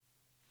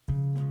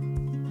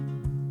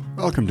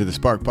Welcome to the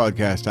Spark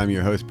Podcast. I'm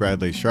your host,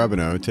 Bradley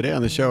Charbonneau. Today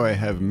on the show, I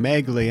have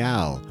Meg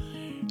Leal.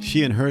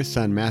 She and her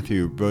son,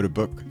 Matthew, wrote a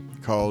book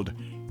called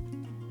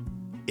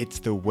It's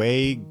the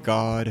Way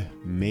God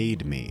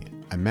Made Me,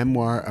 a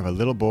memoir of a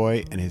little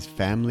boy and his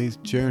family's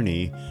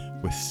journey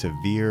with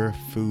severe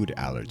food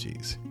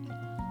allergies.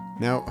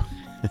 Now,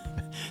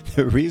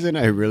 the reason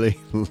I really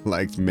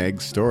liked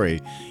Meg's story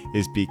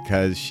is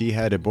because she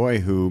has a boy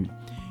who,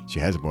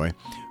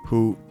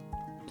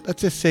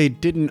 let's just say,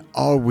 didn't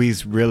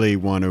always really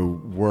want to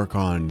work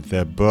on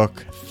the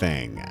book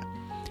thing.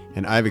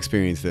 And I've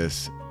experienced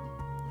this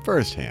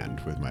firsthand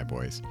with my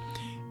boys.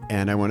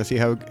 And I want to see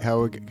how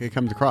it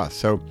comes across.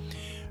 So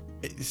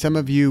some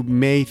of you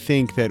may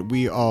think that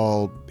we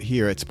all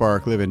here at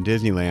Spark live in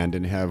Disneyland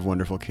and have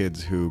wonderful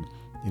kids who,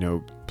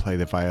 play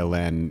the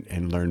violin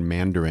and learn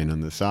Mandarin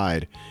on the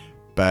side,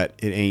 but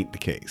it ain't the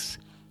case.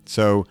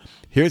 So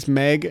here's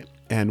Meg,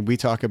 and we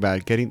talk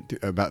about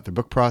about the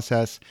book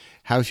process,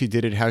 how she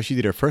did it, how she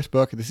did her first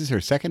book. This is her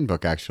second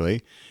book,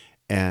 actually,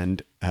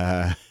 and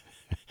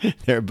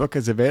their book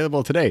is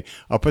available today.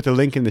 I'll put the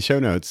link in the show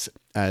notes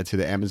to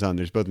the Amazon.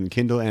 There's both in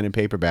Kindle and in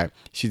paperback.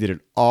 She did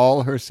it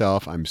all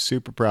herself. I'm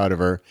super proud of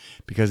her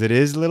because it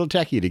is a little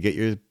techy to get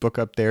your book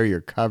up there,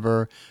 your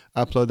cover,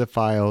 upload the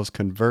files,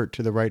 convert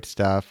to the right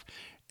stuff,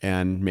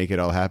 and make it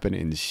all happen.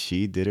 And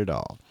she did it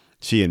all.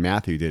 She and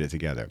Matthew did it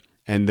together.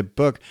 And the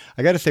book,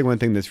 I got to say one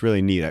thing that's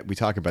really neat. We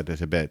talk about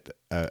this a bit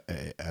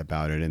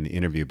about it in the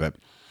interview, but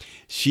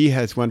she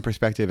has one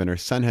perspective and her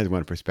son has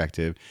one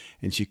perspective,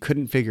 and she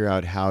couldn't figure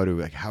out how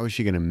is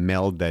she going to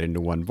meld that into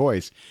one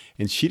voice?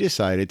 And she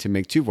decided to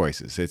make two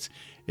voices.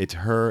 It's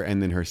her and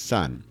then her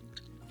son.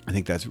 I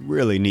think that's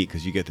really neat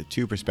because you get the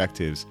two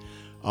perspectives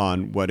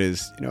on what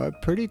is, a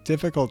pretty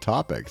difficult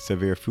topic,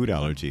 severe food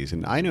allergies.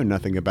 And I know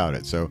nothing about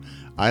it. So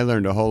I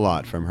learned a whole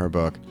lot from her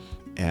book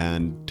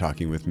and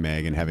talking with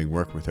Meg and having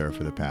worked with her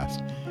for the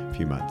past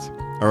few months.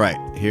 All right,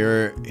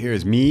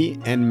 here's me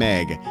and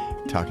Meg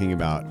talking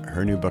about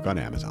her new book on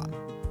Amazon.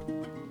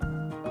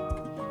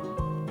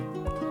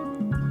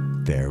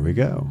 There we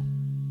go.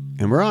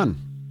 And we're on.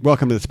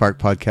 Welcome to the Spark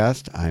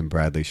Podcast. I'm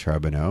Bradley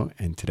Charbonneau,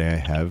 and today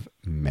I have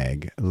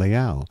Meg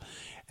Leal.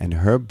 And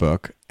her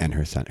book and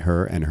her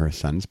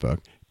son's book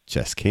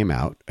just came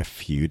out a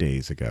few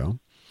days ago.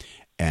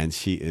 And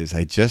she is,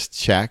 I just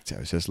checked, I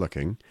was just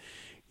looking,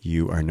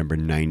 you are number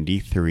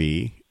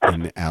 93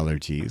 in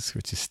allergies,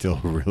 which is still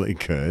really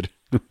good.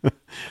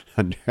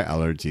 Under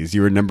allergies.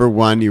 You were number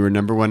one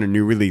in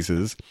new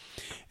releases,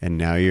 and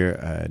now you're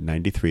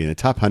 93. And the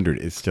top 100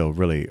 is still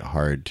really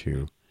hard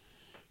to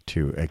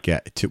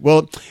get to.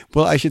 Well,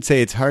 I should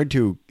say it's hard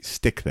to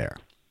stick there.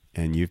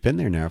 And you've been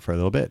there now for a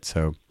little bit,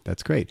 so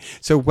that's great.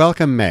 So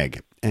welcome,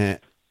 Meg.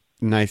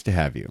 Nice to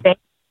have you.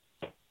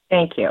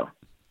 Thank you.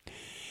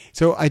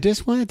 So I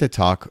just wanted to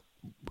talk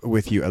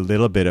with you a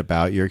little bit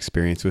about your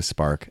experience with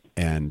Spark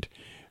and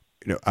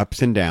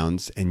ups and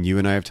downs. And you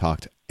and I have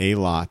talked a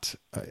lot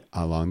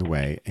along the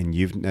way. And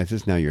this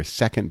is now your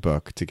second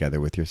book together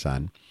with your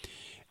son.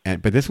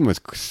 But this one was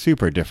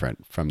super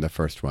different from the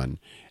first one.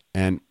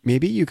 And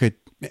maybe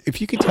if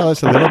you could tell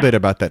us a little bit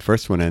about that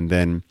first one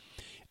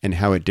and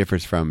how it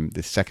differs from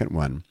the second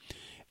one,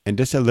 and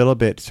just a little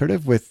bit sort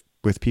of with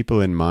people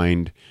in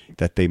mind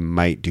that they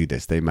might do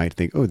this. They might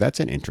think, oh, that's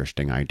an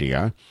interesting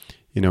idea,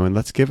 and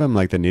let's give them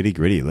like the nitty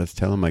gritty. Let's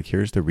tell them like,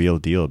 here's the real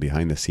deal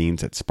behind the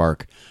scenes at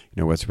Spark,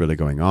 what's really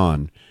going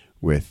on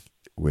with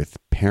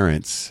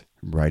parents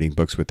writing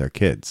books with their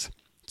kids.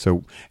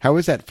 So how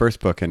was that first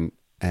book and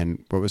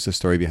what was the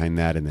story behind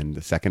that? And then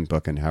the second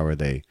book, and how are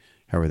they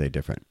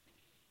different?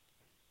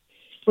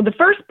 Well, the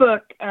first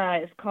book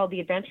is called The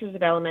Adventures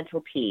of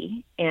Elemental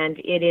P, and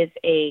it is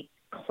a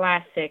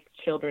classic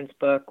children's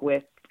book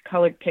with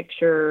colored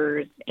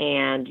pictures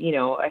and,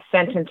 a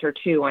sentence or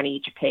two on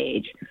each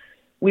page.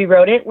 We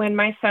wrote it when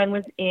my son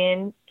was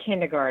in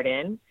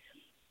kindergarten.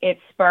 It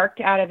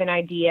sparked out of an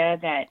idea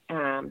that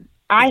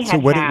I had. So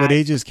what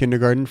age is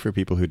kindergarten for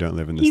people who don't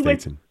live in the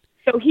States?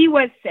 So he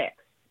was 6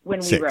 when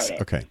we wrote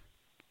it. Okay.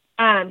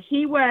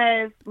 He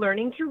was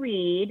learning to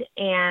read,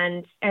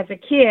 and as a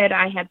kid,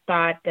 I had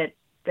thought that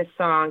the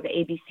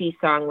ABC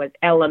song was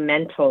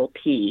Elemental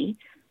P,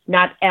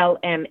 not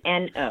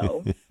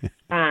LMNO.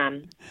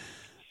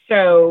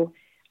 So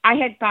I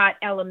had thought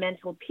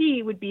Elemental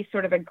P would be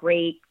sort of a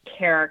great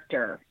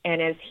character.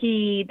 And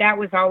that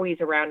was always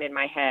around in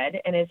my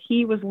head. And as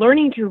he was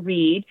learning to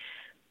read,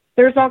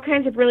 there's all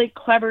kinds of really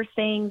clever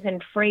sayings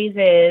and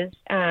phrases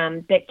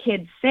that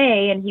kids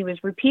say. And he was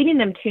repeating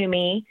them to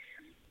me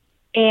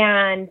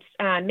and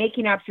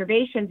making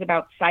observations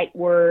about sight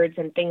words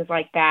and things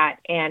like that.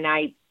 And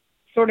I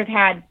sort of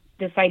had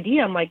this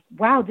idea. I'm like,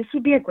 wow, this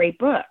would be a great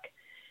book.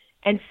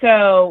 And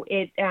so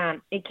it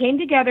came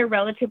together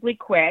relatively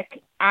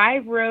quick. I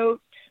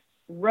wrote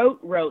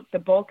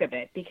the bulk of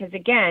it because,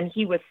 again,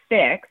 he was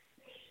 6,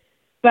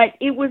 but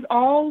it was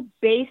all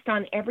based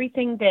on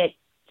everything that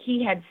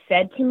he had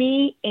said to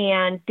me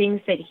and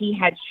things that he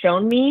had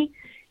shown me.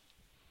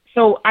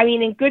 So, I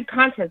mean, in good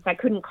conscience, I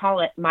couldn't call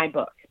it my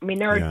book. I mean,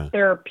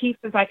 there are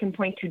pieces I can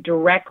point to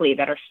directly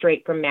that are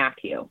straight from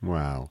Matthew.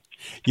 Wow.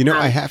 You know,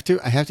 I have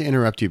to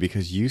interrupt you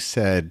because you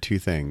said two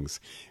things.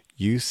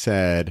 You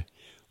said,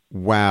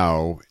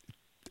 "Wow,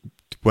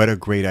 what a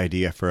great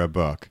idea for a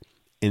book,"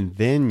 and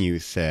then you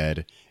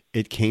said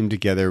it came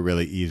together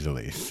really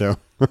easily. So,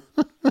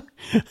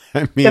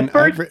 I mean,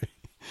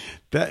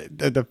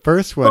 the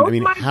first one. I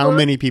mean, how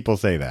many people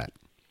say that?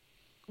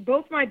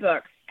 Both my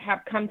books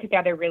have come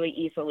together really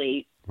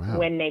easily Wow.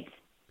 when they've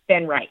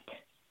been right.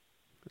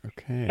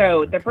 Okay.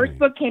 So the first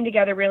book came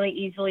together really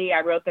easily.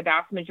 I wrote the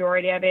vast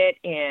majority of it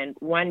in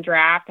one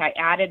draft. I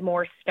added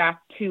more stuff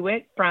to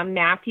it from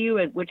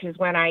Matthew, which is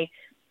when I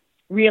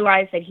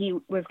realized that he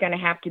was going to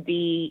have to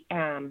be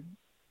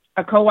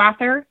a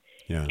co-author.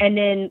 Yeah. And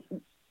then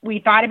we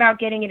thought about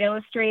getting it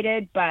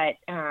illustrated, but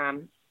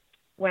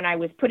when I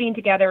was putting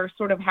together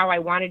sort of how I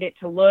wanted it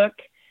to look,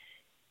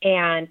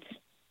 and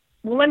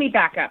well, let me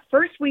back up.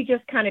 First, we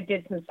just kind of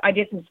I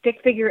did some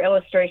stick figure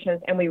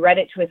illustrations, and we read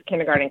it to his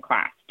kindergarten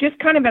class, just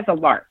kind of as a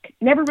lark.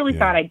 Never really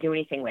thought I'd do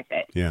anything with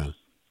it. Yeah.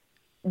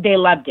 They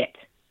loved it.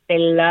 They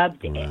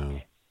loved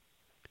it.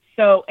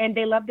 So, and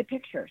they loved the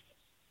pictures.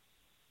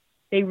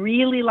 They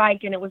really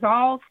liked, and it was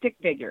all stick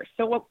figures.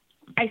 So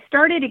I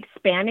started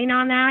expanding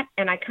on that,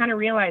 and I kind of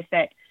realized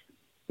that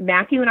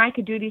Matthew and I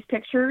could do these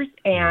pictures,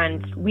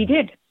 and we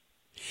did.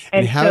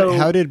 And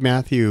how did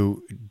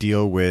Matthew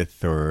deal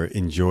with or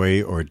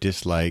enjoy or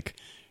dislike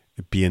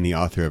being the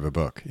author of a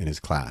book in his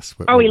class?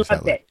 He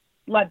loved it.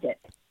 Loved it.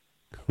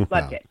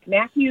 Loved it.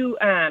 Matthew's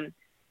an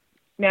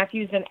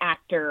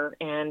actor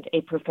and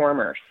a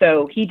performer,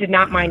 so he did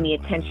not mind the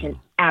attention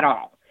at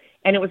all.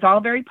 And it was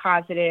all very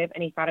positive,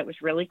 and he thought it was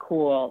really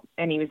cool,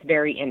 and he was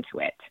very into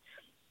it.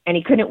 And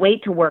he couldn't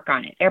wait to work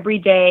on it. Every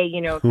day,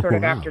 sort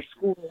of after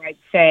school, I'd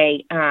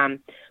say,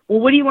 well,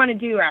 what do you want to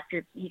do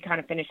after he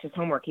kind of finished his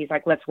homework? He's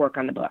like, let's work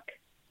on the book.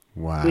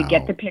 Wow. We'd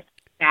get the pictures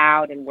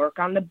out and work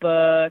on the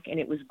book, and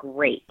it was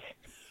great.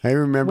 I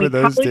remember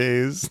those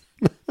days.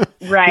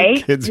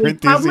 Right? Kids were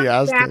enthusiastic. We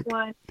published that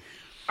one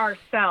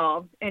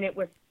ourselves, and it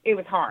was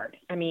hard.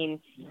 I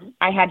mean,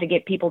 I had to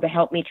get people to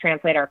help me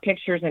translate our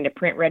pictures into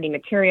print-ready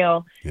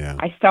material. Yeah.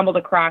 I stumbled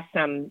across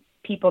some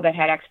people that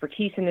had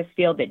expertise in this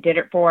field that did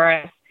it for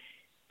us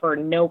for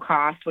no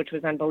cost, which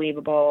was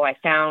unbelievable. I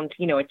found,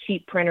 a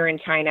cheap printer in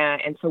China,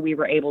 and so we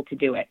were able to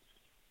do it.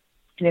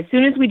 And as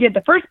soon as we did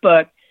the first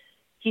book,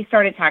 he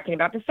started talking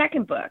about the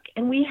second book.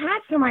 And we had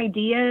some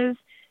ideas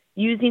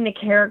using the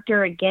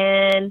character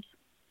again,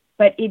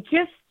 but it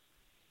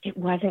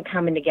wasn't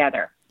coming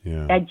together.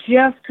 Yeah. I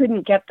just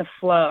couldn't get the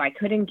flow. I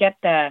couldn't get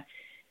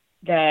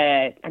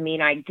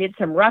I did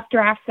some rough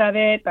drafts of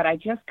it, but I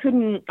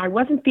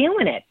wasn't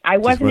feeling it. I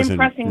wasn't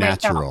impressing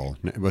natural.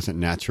 myself. It wasn't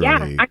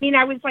naturally. Yeah.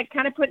 I was like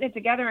kind of putting it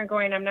together and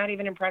going, I'm not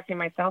even impressing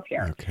myself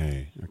here.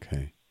 Okay.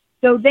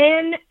 So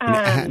then.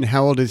 And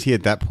how old is he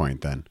at that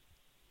point then?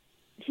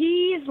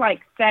 He's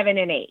like 7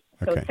 and 8.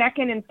 So Okay.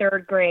 second and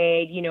third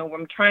grade,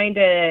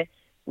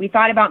 we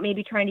thought about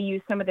maybe trying to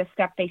use some of the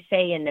stuff they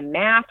say in the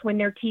math when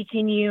they're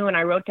teaching you. And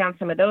I wrote down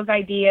some of those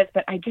ideas,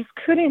 but I just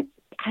couldn't.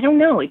 I don't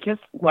know. It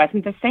just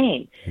wasn't the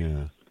same.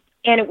 Yeah.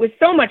 And it was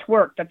so much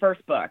work, the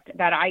first book,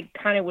 that I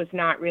kind of was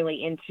not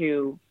really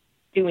into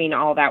doing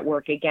all that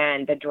work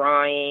again, the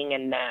drawing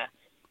and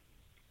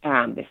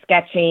the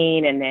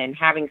sketching, and then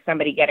having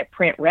somebody get it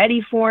print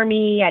ready for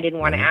me. I didn't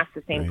want to ask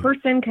the same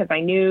person because I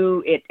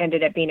knew it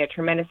ended up being a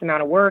tremendous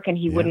amount of work and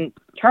he wouldn't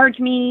charge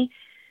me.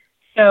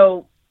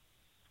 So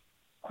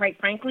quite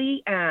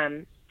frankly,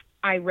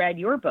 I read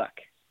your book,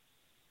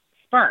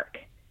 Spark.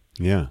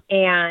 Yeah.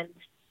 And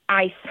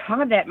I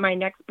saw that my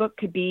next book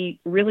could be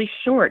really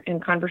short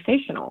and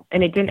conversational,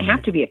 and it didn't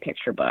have to be a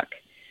picture book.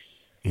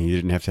 And you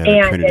didn't have to have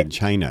it printed in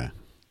China.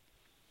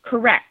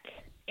 Correct.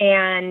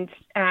 And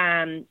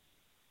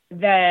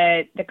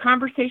the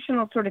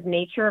conversational sort of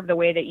nature of the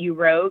way that you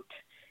wrote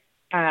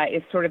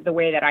is sort of the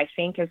way that I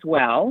think as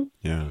well.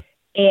 Yeah.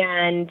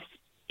 And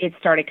it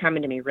started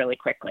coming to me really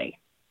quickly.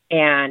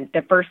 And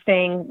the first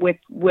thing with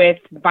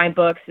my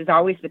books is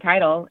always the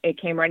title. It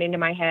came right into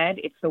my head.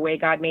 It's The Way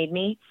God Made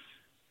Me.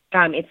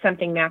 It's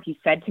something Matthew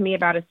said to me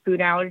about his food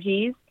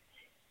allergies.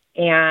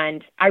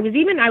 And I was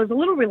a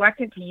little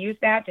reluctant to use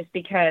that just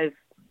because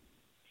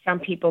some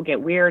people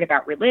get weird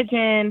about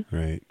religion.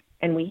 Right.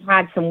 And we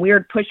had some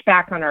weird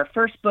pushback on our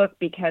first book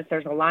because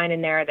there's a line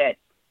in there that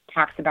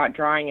talks about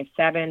drawing a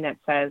 7 that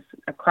says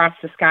across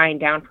the sky and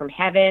down from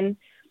heaven.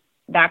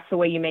 That's the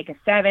way you make a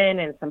 7.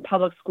 And some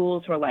public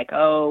schools were like,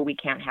 oh, we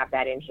can't have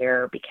that in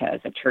here because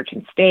of church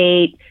and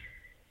state.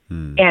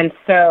 And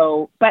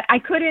so, but I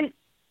couldn't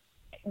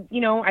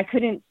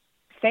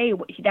say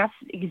that's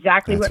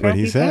exactly what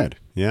Matthew he said.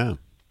 Yeah.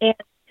 And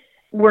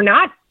we're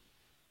not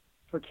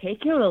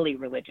particularly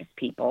religious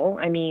people.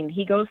 I mean,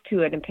 he goes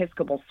to an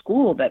Episcopal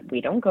school, but we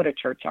don't go to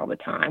church all the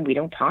time. We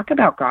don't talk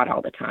about God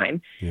all the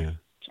time. Yeah.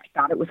 I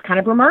thought it was kind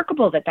of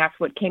remarkable that that's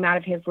what came out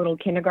of his little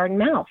kindergarten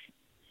mouth.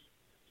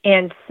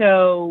 And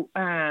so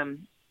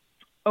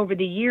over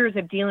the years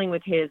of dealing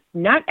with his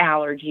nut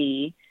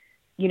allergy,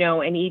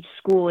 in each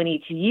school and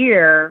each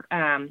year,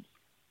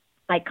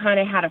 I kind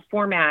of had a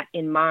format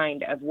in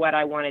mind of what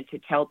I wanted to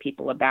tell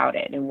people about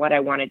it and what I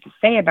wanted to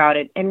say about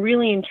it. And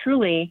really and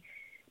truly,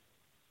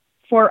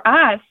 for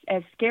us,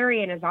 as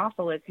scary and as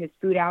awful as his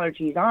food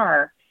allergies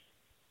are,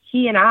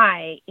 he and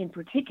I, in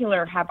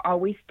particular, have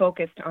always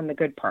focused on the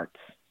good parts.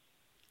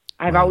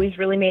 I've always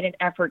really made an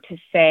effort to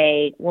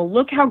say, well,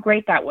 look how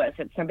great that was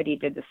that somebody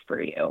did this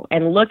for you.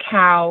 And look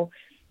how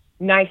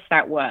nice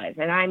that was.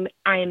 And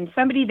I'm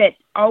somebody that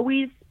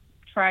always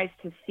tries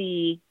to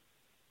see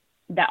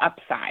the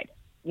upside,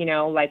 you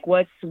know, like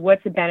what's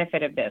the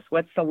benefit of this?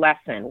 What's the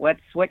lesson? What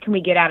can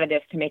we get out of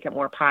this to make it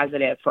more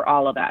positive for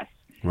all of us?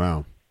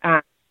 Wow.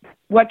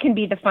 What can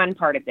be the fun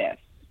part of this?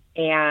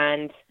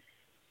 And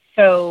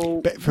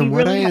so, but from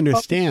what I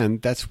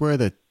understand, that's where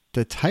the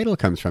title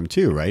comes from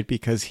too, right?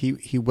 Because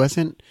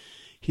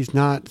he's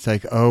not, it's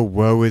like, oh,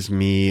 woe is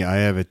me, I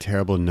have a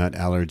terrible nut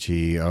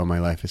allergy, oh, my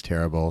life is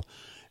terrible.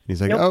 And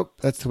he's like, oh,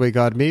 that's the way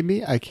God made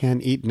me. I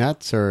can't eat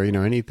nuts or, you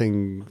know,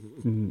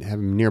 anything have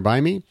them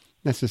nearby me.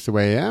 That's just the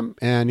way I am.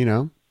 And, you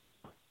know,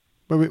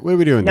 what are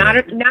we doing? Not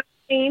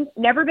ashamed,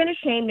 never been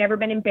ashamed, never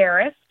been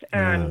embarrassed.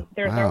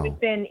 There's always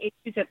been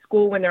issues at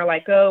school when they're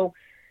like, oh,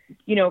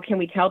 you know, can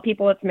we tell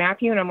people it's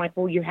Matthew? And I'm like,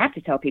 well, you have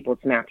to tell people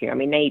it's Matthew. I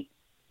mean,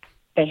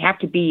 they have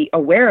to be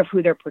aware of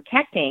who they're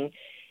protecting.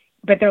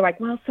 But they're like,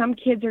 well, some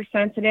kids are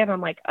sensitive.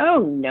 I'm like, oh,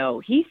 no,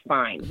 he's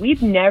fine.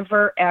 We've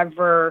never,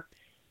 ever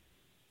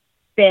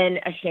been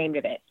ashamed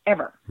of it,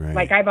 ever. Right.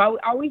 Like, I've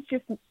always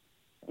just,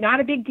 not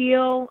a big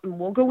deal.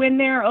 We'll go in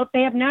there. Oh, if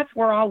they have nuts,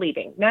 we're all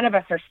leaving. None of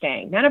us are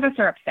staying. None of us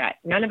are upset.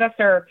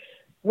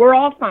 We're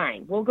all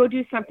fine. We'll go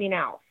do something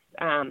else.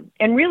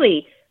 And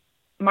really,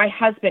 my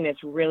husband is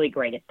really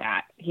great at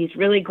that. He's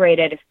really great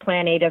at, if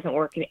plan A doesn't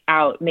work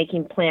out,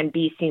 making plan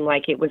B seem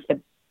like it was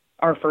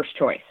our first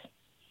choice.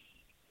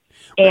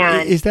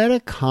 And is that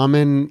a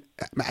common,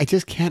 I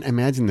just can't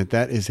imagine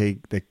that is a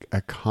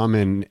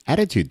common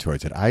attitude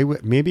towards it.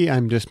 Maybe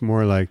I'm just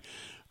more like,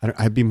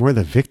 I'd be more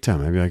the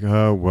victim. I'd be like,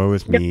 oh, woe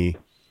is me.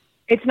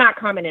 It's not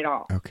common at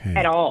all. Okay.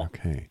 At all.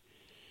 Okay.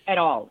 At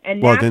all.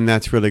 And well, then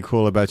that's really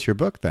cool about your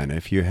book then.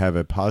 If you have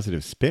a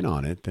positive spin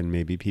on it, then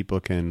maybe people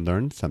can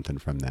learn something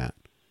from that.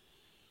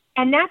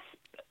 And that's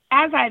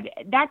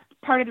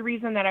part of the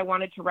reason that I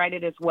wanted to write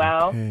it as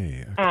well.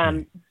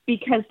 Okay.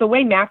 Because the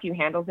way Matthew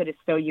handles it is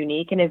so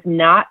unique and is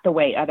not the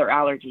way other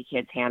allergy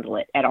kids handle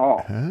it at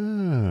all. Oh,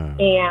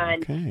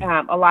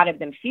 and a lot of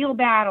them feel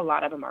bad. A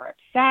lot of them are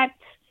upset.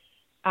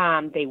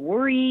 They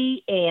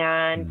worry,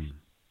 and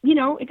you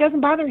know, it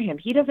doesn't bother him.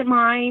 He doesn't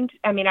mind.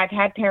 I mean, I've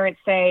had parents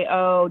say,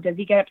 oh, does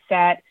he get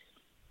upset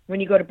when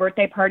you go to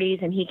birthday parties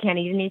and he can't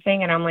eat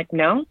anything? And I'm like,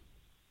 no,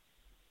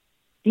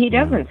 he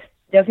doesn't.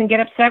 Doesn't get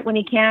upset when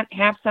he can't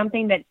have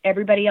something that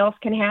everybody else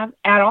can have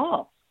at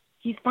all.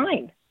 He's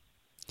fine.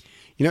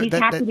 You know, he's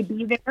happy to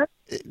be there.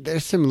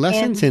 There's some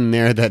lessons in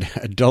there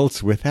that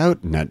adults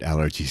without nut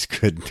allergies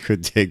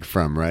could take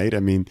from, right? I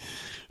mean,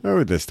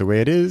 oh, that's the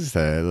way it is.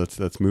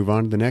 Let's move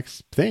on to the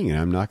next thing. And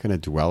I'm not going to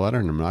dwell on it,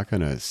 and I'm not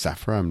going to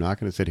suffer. I'm not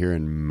going to sit here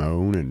and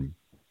moan and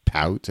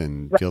pout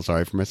and feel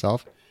sorry for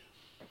myself.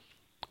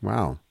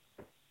 Wow.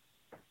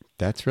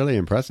 That's really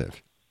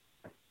impressive.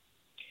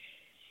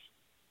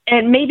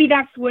 And maybe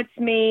that's what's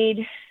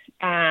made,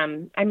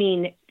 I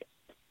mean,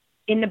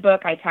 in the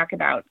book I talk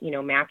about, you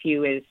know,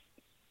 Matthew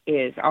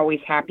is always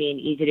happy and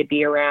easy to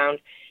be around.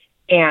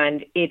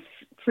 And it's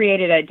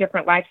created a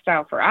different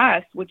lifestyle for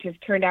us, which has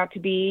turned out to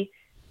be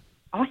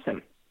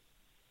awesome.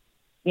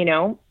 You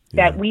know,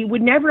 that we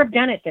would never have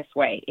done it this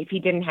way if he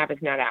didn't have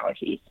his nut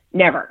allergies.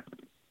 Never.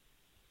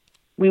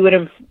 We would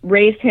have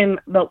raised him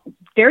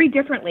very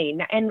differently.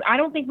 And I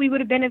don't think we would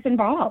have been as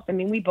involved. I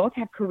mean, we both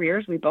have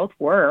careers. We both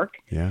work.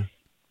 Yeah.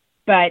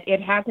 But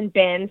it hasn't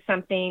been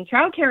something,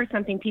 childcare is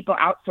something people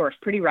outsource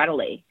pretty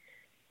readily.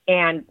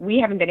 And we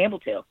haven't been able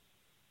to.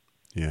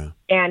 Yeah.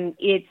 And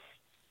it's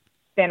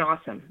been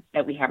awesome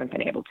that we haven't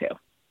been able to.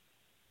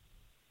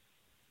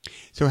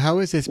 So how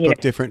is this book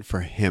different for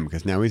him?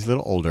 Because now he's a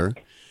little older.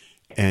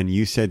 And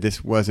you said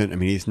this wasn't, I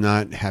mean, he's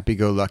not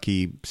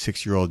happy-go-lucky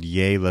 6-year-old,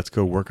 yay, let's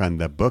go work on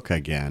the book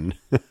again.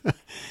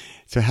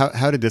 So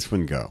how did this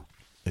one go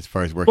as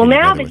far as working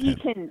together with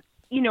him?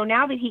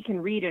 Now that he can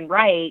read and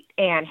write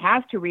and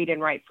has to read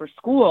and write for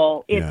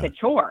school, it's a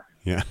chore.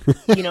 Yeah.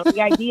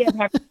 The idea of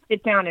having to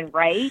sit down and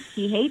write,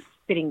 he hates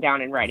sitting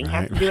down and writing. He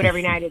has to do it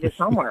every night at his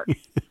homework.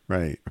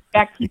 Right. In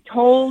fact, he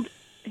told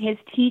his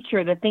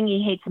teacher the thing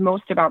he hates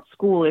most about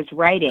school is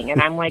writing.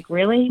 And I'm like,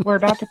 really? We're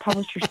about to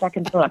publish your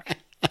second book.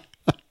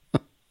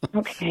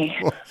 Okay.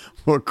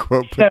 We'll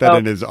put that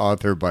in his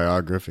author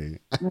biography.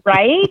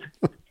 Right?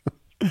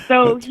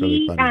 So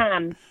really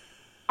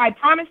I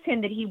promised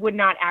him that he would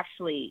not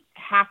actually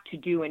have to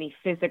do any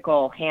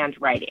physical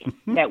handwriting,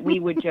 that we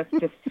would just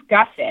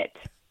discuss it.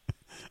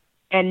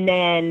 And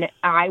then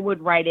I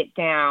would write it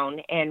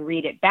down and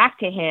read it back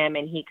to him,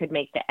 and he could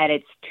make the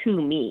edits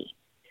to me.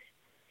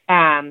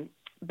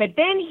 But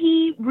then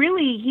he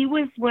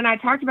was, when I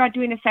talked about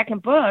doing a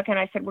second book and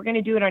I said, we're going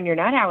to do it on your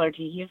nut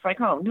allergy, he was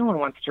like, oh, no one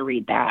wants to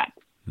read that.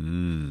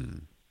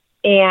 And,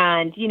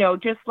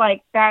 just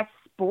like, that's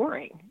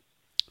boring.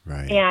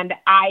 Right. And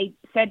I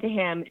said to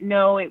him,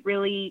 no, it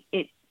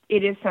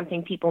is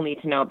something people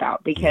need to know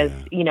about because,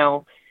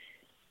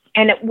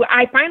 and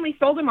I finally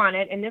sold him on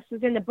it. And this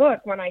was in the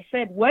book when I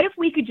said, what if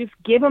we could just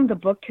give him the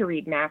book to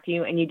read,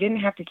 Matthew, and you didn't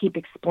have to keep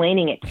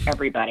explaining it to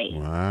everybody?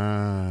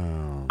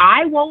 Wow.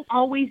 I won't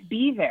always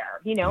be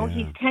there.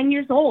 He's 10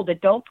 years old.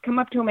 Adults come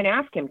up to him and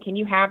ask him, can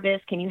you have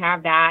this? Can you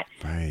have that?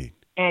 Right.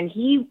 And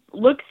he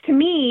looks to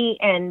me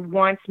and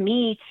wants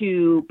me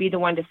to be the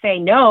one to say,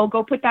 no,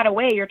 go put that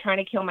away. You're trying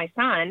to kill my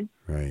son.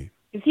 Right.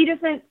 Because he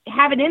doesn't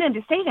have it in him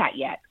to say that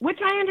yet, which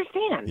I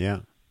understand. Yeah.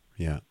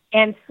 Yeah.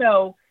 And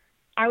so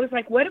I was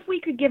like, what if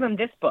we could give him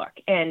this book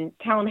and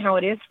tell him how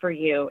it is for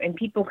you, and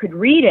people could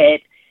read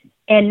it,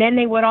 and then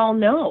they would all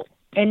know.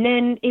 And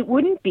then it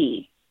wouldn't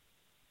be,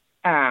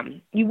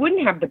 you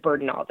wouldn't have the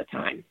burden all the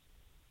time.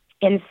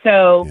 And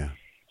so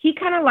he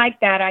kind of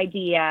liked that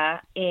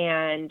idea.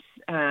 And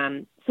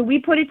so we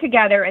put it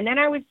together, and then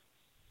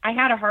I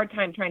had a hard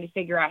time trying to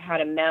figure out how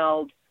to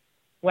meld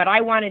what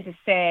I wanted to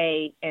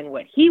say and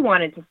what he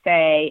wanted to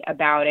say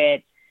about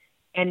it.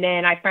 And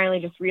then I finally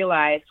just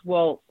realized,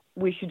 well,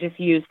 we should just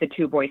use the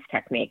two-voice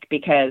technique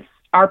because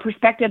our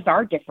perspectives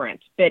are different,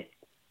 but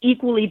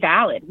equally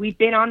valid. We've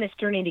been on this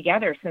journey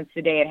together since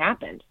the day it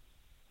happened.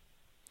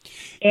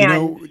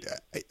 And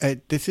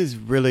this is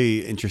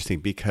really interesting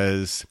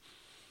because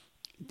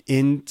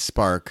in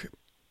Spark,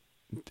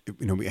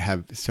 we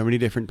have so many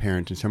different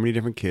parents and so many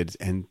different kids,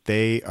 and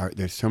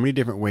there's so many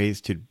different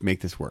ways to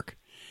make this work.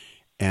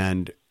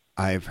 And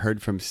I've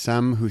heard from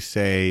some who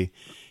say,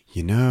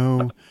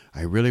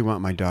 I really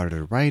want my daughter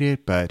to write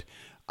it, but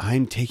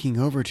I'm taking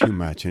over too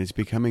much and it's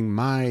becoming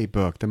my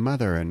book, the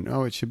mother, and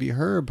it should be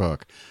her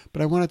book,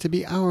 but I want it to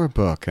be our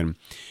book. And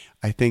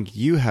I think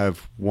you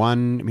have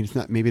one, it's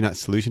maybe not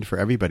solution for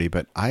everybody,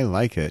 but I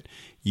like it.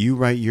 You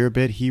write your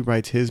bit, he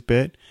writes his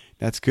bit.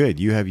 That's good.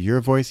 You have your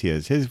voice, he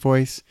has his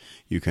voice.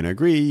 You can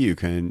agree, you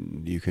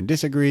can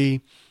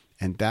disagree.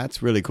 And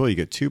that's really cool. You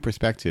get two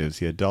perspectives,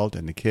 the adult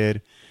and the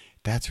kid.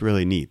 That's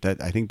really neat.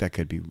 I think that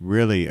could be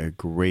really a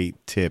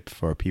great tip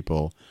for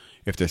people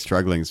if they're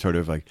struggling, sort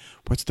of like,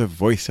 what's the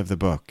voice of the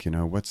book?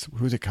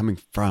 Who's it coming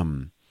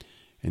from?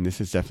 And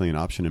this is definitely an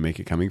option to make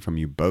it coming from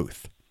you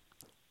both.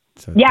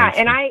 So yeah,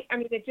 and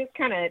it just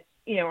kind of,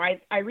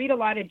 I read a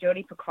lot of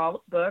Jodi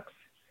Picoult books.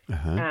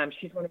 Uh-huh.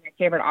 She's one of my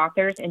favorite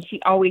authors, and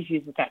she always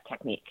uses that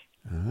technique.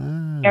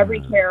 Ah. Every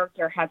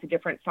character has a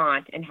different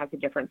font and has a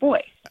different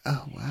voice.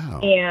 Oh, wow.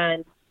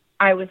 And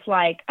I was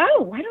like,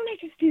 why don't I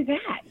just do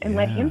that and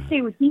let him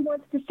say what he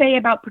wants to say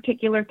about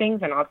particular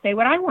things, and I'll say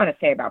what I want to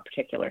say about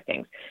particular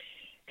things.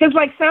 Because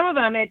like some of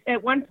them,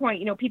 at one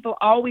point, people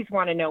always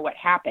want to know what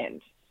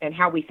happened and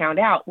how we found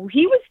out. Well,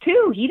 he was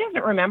too. He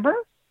doesn't remember.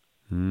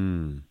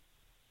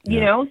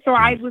 So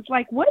I was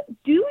like, what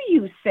do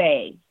you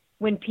say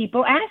when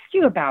people ask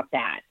you about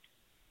that?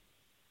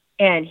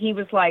 And he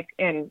was like,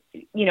 and,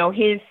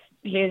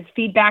 his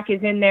feedback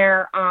is in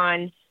there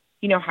on,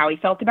 how he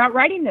felt about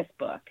writing this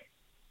book.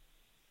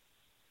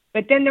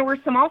 But then there were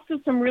also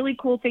some really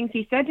cool things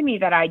he said to me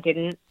that I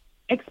didn't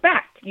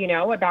expect,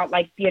 about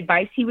like the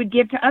advice he would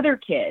give to other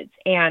kids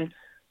and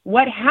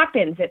what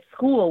happens at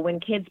school when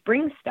kids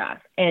bring stuff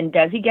and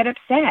does he get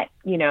upset,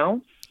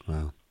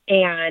 Wow.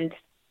 And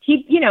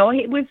he,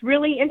 it was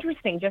really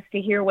interesting just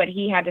to hear what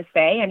he had to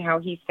say and how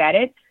he said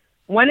it.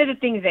 One of the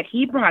things that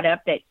he brought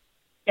up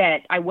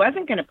that I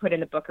wasn't going to put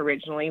in the book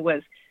originally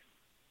was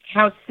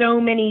how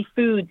so many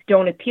foods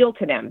don't appeal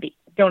to him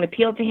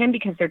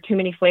because there are too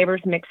many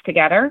flavors mixed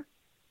together.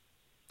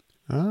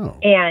 Oh.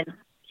 And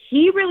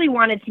he really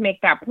wanted to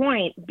make that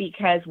point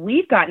because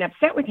we've gotten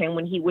upset with him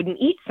when he wouldn't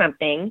eat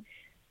something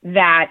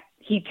that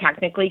he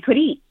technically could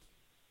eat.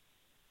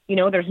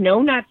 There's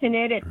no nuts in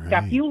it. It's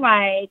stuff you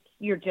like.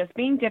 You're just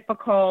being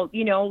difficult,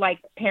 like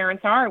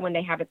parents are when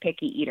they have a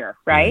picky eater,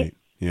 right?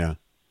 Yeah.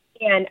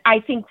 And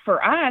I think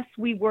for us,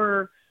 we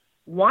were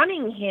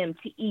wanting him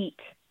to eat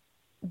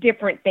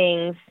different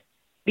things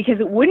because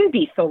it wouldn't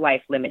be so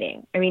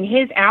life-limiting.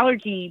 His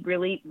allergy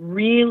really,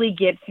 really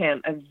gives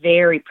him a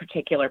very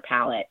particular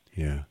palate.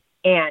 Yeah.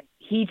 And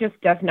he just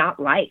does not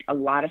like a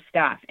lot of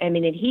stuff. And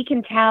he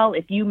can tell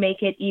if you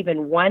make it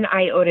even one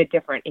iota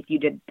different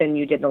than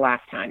you did the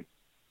last time.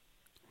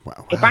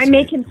 Wow. If I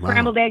make him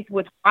scrambled eggs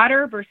with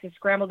water versus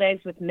scrambled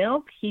eggs with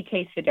milk, he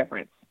tastes the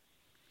difference.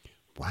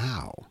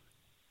 Wow.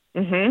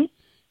 Mm-hmm.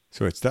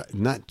 So it's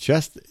not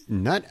just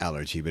nut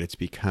allergy, but it's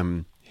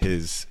become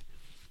his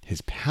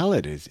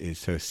palate is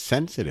so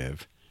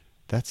sensitive.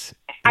 That's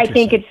I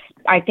think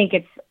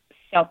it's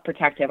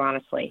self-protective,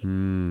 honestly.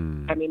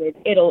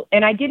 It'll,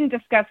 and I didn't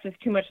discuss this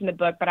too much in the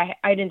book, but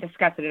I didn't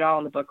discuss it at all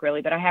in the book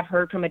really, but I have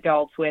heard from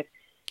adults with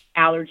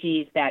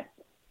allergies that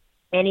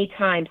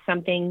anytime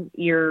something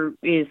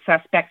is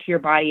suspect to your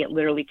body, it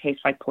literally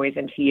tastes like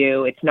poison to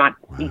you. It's not,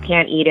 you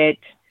can't eat it.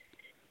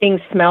 Things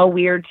smell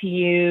weird to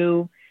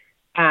you.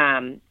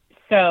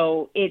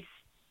 So it's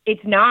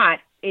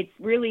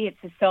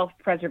a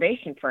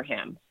self-preservation for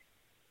him.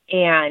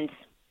 And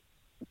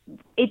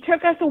it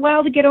took us a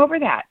while to get over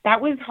that. That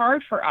was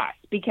hard for us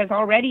because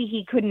already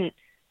he couldn't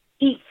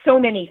eat so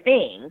many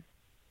things.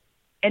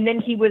 And then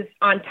he was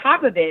on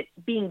top of it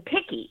being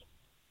picky.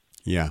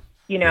 Yeah.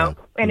 You know,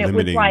 yeah. and Limiting it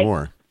was like,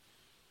 more.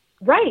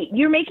 right,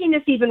 you're making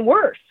this even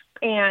worse.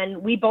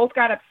 And we both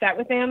got upset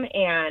with him,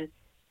 and,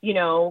 you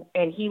know,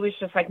 and he was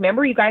just like,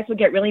 remember, you guys would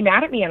get really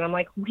mad at me. And I'm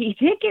like, we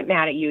did get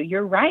mad at you.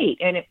 You're right.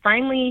 And it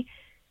finally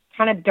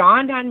kind of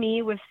dawned on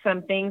me with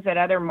some things that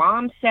other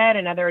moms said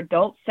and other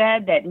adults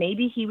said, that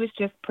maybe he was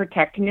just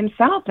protecting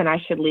himself and I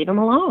should leave him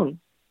alone.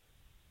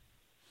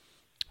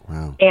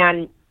 Wow.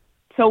 And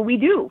so we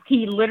do.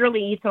 He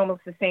literally eats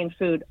almost the same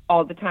food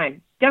all the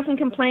time. Doesn't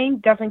complain,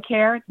 doesn't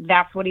care.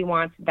 That's what he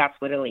wants. That's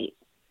what he'll eat.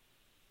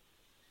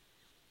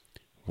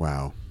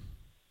 Wow.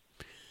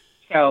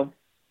 So.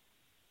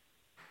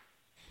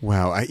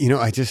 Wow.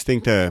 I just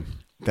think that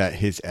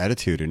his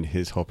attitude and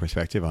his whole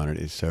perspective on it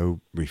is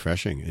so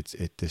refreshing.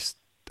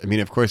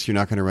 Of course you're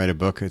not going to write a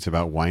book. It's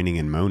about whining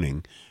and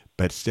moaning,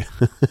 but still,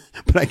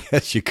 but I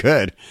guess you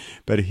could.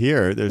 But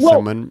here there's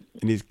someone,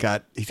 and he's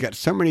got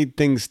so many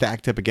things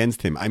stacked up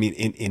against him. I mean,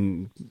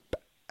 in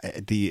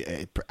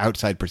the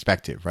outside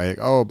perspective, right? Like,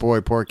 oh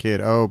boy, poor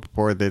kid. Oh,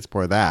 poor this,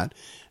 poor that.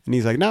 And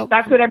he's like, no,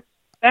 that's what everybody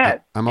says.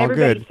 I'm all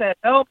Everybody good. says,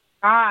 oh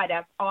God,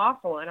 that's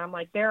awful. And I'm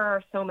like, there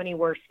are so many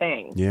worse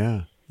things.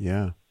 Yeah.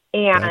 Yeah.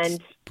 And that's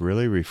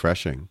really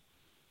refreshing.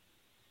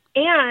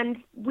 And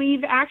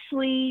we've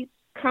actually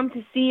come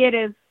to see it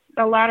as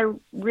a lot of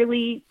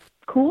really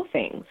cool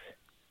things.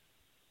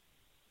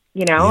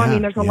 You know, I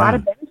mean, there's a lot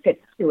of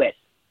benefits to it.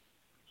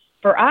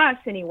 For us,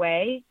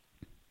 anyway.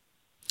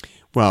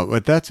 Well,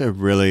 but that's a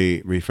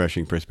really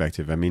refreshing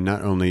perspective. I mean,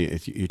 not only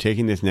is you're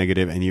taking this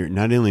negative and you're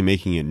not only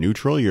making it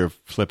neutral, you're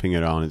flipping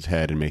it on its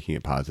head and making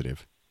it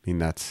positive. I mean,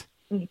 that's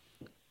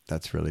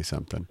really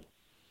something.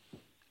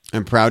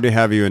 I'm proud to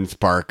have you in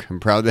Spark. I'm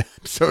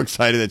so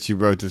excited that you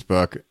wrote this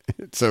book.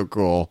 It's so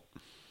cool.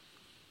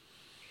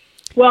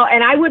 Well,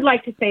 and I would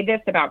like to say this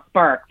about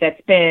Spark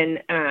that's been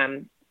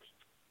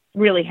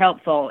really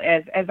helpful.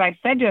 As I've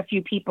said to a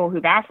few people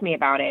who've asked me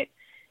about it,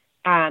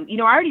 I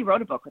already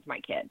wrote a book with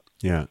my kid.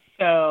 Yeah.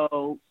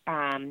 So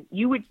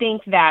you would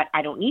think that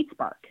I don't need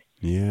Spark.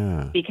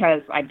 Yeah.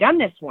 Because I've done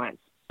this once.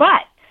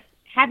 But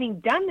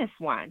having done this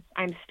once,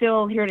 I'm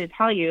still here to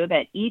tell you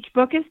that each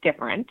book is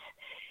different.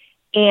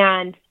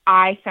 And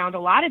I found a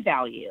lot of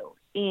value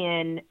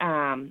in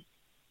the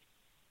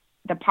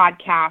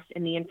podcast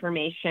and the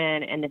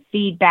information and the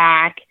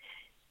feedback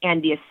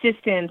and the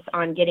assistance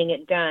on getting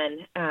it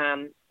done.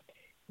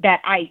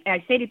 That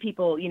I say to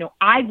people,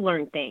 I've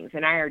learned things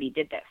and I already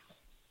did this.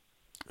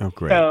 Oh,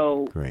 great.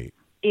 So great.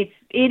 It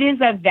is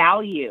a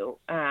value.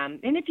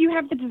 And if you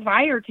have the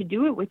desire to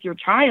do it with your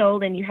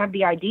child and you have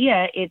the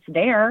idea, it's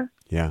there.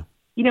 Yeah.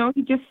 You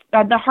just,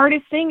 the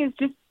hardest thing is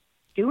just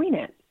doing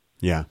it.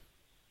 Yeah.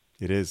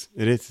 It is.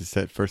 It's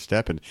that first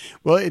step. And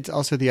well, it's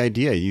also the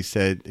idea. You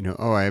said,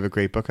 I have a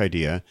great book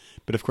idea.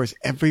 But of course,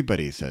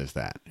 everybody says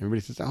that.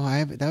 Everybody says,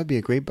 that would be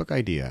a great book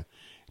idea.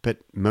 But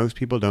most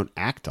people don't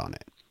act on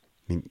it.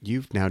 I mean,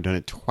 you've now done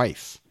it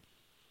twice.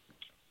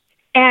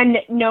 And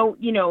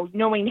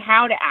knowing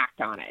how to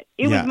act on it.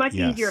 It was much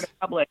easier to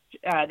publish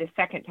the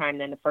second time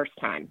than the first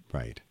time.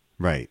 Right.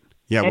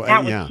 Yeah. And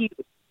that was huge.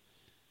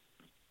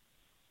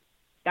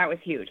 That was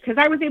huge. Because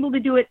I was able to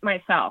do it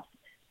myself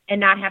and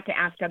not have to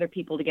ask other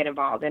people to get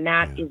involved. And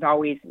that is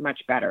always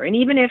much better. And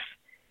even if,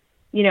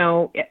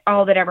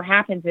 all that ever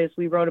happens is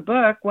we wrote a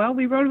book, well,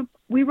 we wrote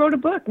a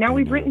book. Now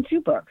we've written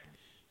 2 books.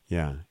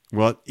 Yeah.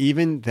 Well,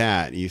 even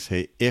that, you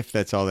say, if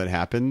that's all that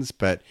happens,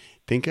 but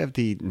think of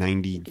the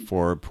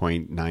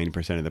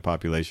 94.9% of the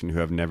population who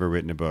have never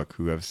written a book,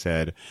 who have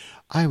said,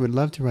 I would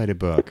love to write a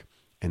book,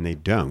 and they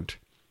don't.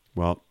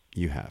 Well,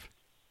 you have.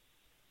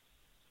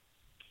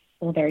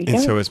 Well, there you go.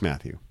 And so is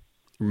Matthew.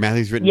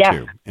 Matthew's written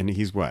 2. And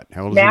he's what?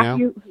 How old is he now?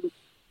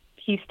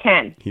 He's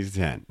 10. He's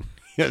 10.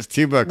 He has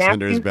 2 books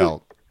under his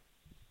belt.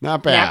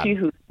 Not bad. Matthew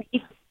who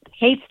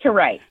hates to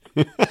write.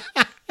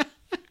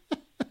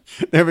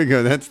 There we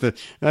go. That's the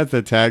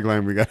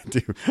tagline we got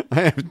to do.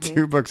 I have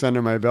 2 books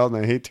under my belt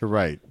and I hate to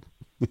write.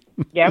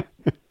 Yep.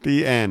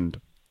 The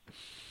end.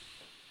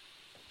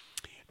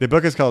 The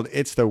book is called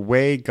It's the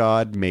Way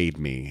God Made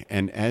Me.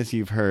 And as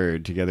you've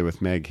heard together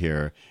with Meg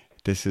here,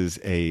 this is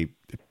a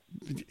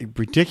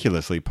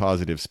ridiculously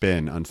positive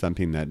spin on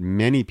something that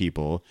many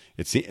people,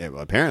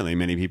 apparently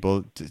many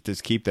people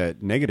just keep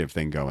that negative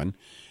thing going.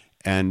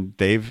 And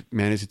they've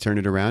managed to turn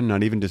it around,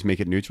 not even just make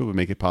it neutral, but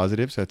make it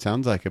positive. So it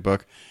sounds like a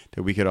book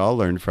that we could all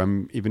learn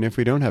from, even if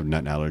we don't have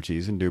nut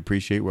allergies, and to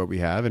appreciate what we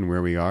have and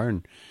where we are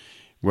and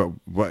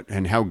what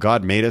and how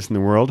God made us in the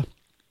world.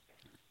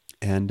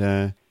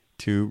 And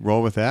to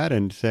roll with that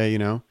and say,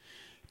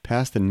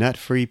 pass the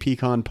nut-free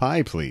pecan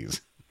pie,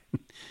 please.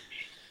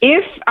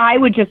 If I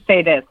would just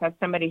say this, as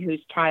somebody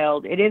whose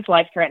child, it is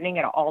life-threatening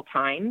at all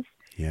times.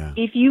 Yeah.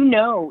 If you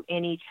know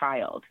any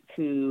child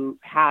who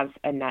has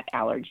a nut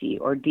allergy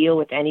or deal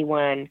with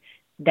anyone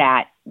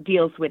that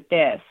deals with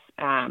this,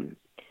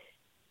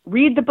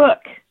 read the book.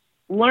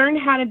 Learn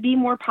how to be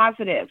more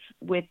positive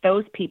with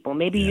those people.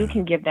 Maybe you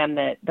can give them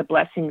the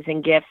blessings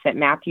and gifts that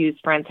Matthew's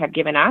friends have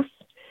given us.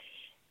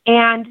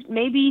 And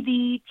maybe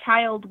the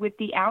child with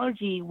the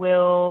allergy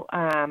will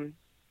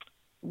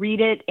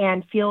read it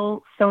and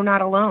feel so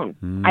not alone.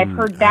 I've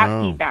heard that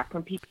Oh. feedback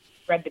from people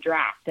who read the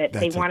draft, that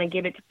they That's want to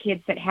give it to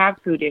kids that have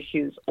food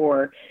issues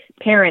or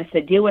parents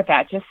that deal with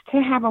that, just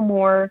to have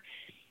a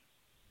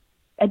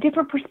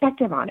different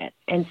perspective on it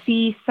and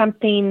see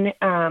something.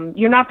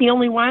 You're not the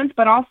only ones,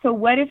 but also,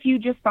 what if you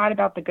just thought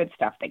about the good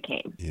stuff that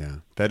came? Yeah,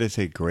 that is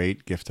a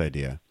great gift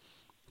idea.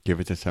 Give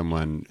it to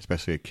someone,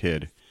 especially a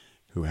kid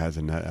who has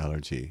a nut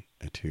allergy,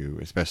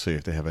 especially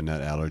if they have a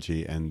nut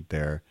allergy and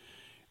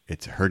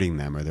it's hurting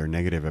them, or they're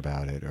negative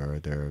about it, or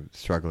they're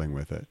struggling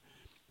with it.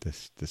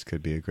 This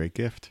could be a great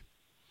gift.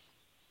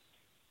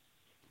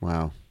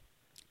 Wow.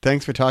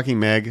 Thanks for talking,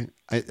 Meg.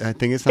 I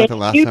think it's not the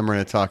last time we're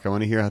going to talk. I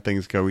want to hear how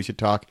things go. We should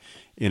talk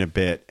in a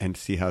bit and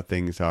see how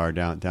things are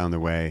down the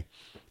way.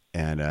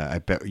 And I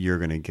bet you're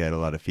going to get a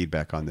lot of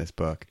feedback on this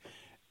book,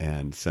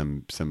 and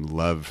some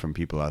love from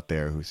people out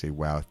there who say,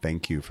 "Wow,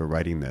 thank you for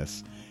writing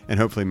this." And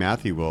hopefully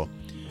Matthew will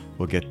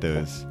get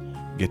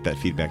that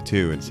feedback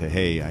too, and say,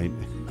 "Hey, I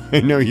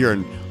know you're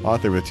an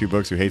author with 2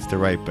 books who hates to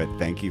write, but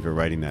thank you for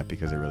writing that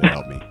because it really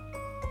helped me."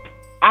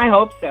 I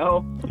hope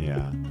so.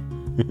 Yeah.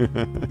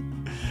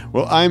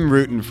 Well, I'm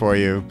rooting for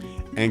you,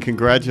 and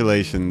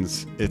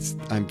congratulations.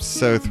 I'm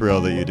so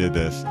thrilled that you did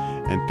this,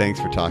 and thanks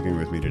for talking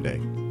with me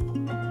today.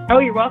 Oh,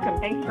 you're welcome.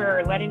 Thanks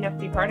for letting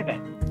us be part of it.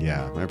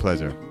 Yeah, my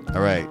pleasure.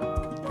 All right.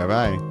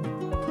 Bye-bye.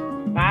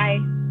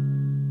 Bye.